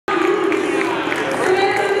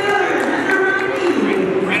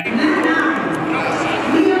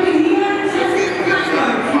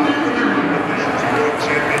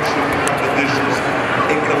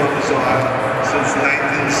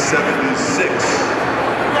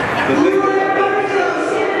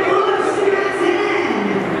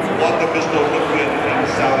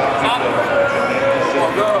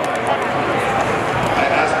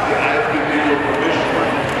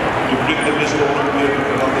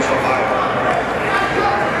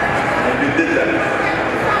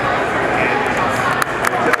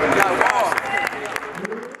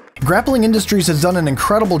Grappling Industries has done an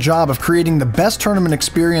incredible job of creating the best tournament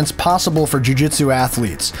experience possible for jiu-jitsu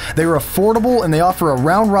athletes. They are affordable and they offer a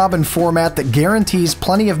round-robin format that guarantees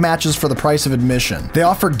plenty of matches for the price of admission. They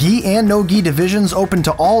offer gi and no-gi divisions open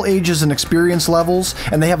to all ages and experience levels,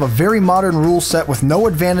 and they have a very modern rule set with no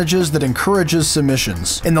advantages that encourages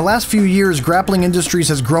submissions. In the last few years, Grappling Industries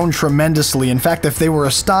has grown tremendously. In fact, if they were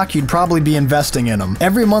a stock, you'd probably be investing in them.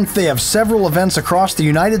 Every month they have several events across the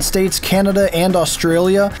United States, Canada, and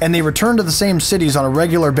Australia, and they return to the same cities on a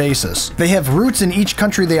regular basis. They have roots in each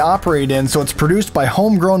country they operate in, so it's produced by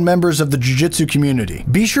homegrown members of the jiu-jitsu community.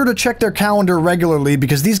 Be sure to check their calendar regularly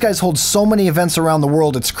because these guys hold so many events around the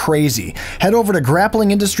world, it's crazy. Head over to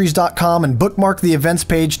grapplingindustries.com and bookmark the events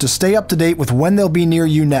page to stay up to date with when they'll be near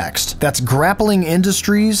you next. That's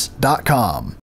grapplingindustries.com.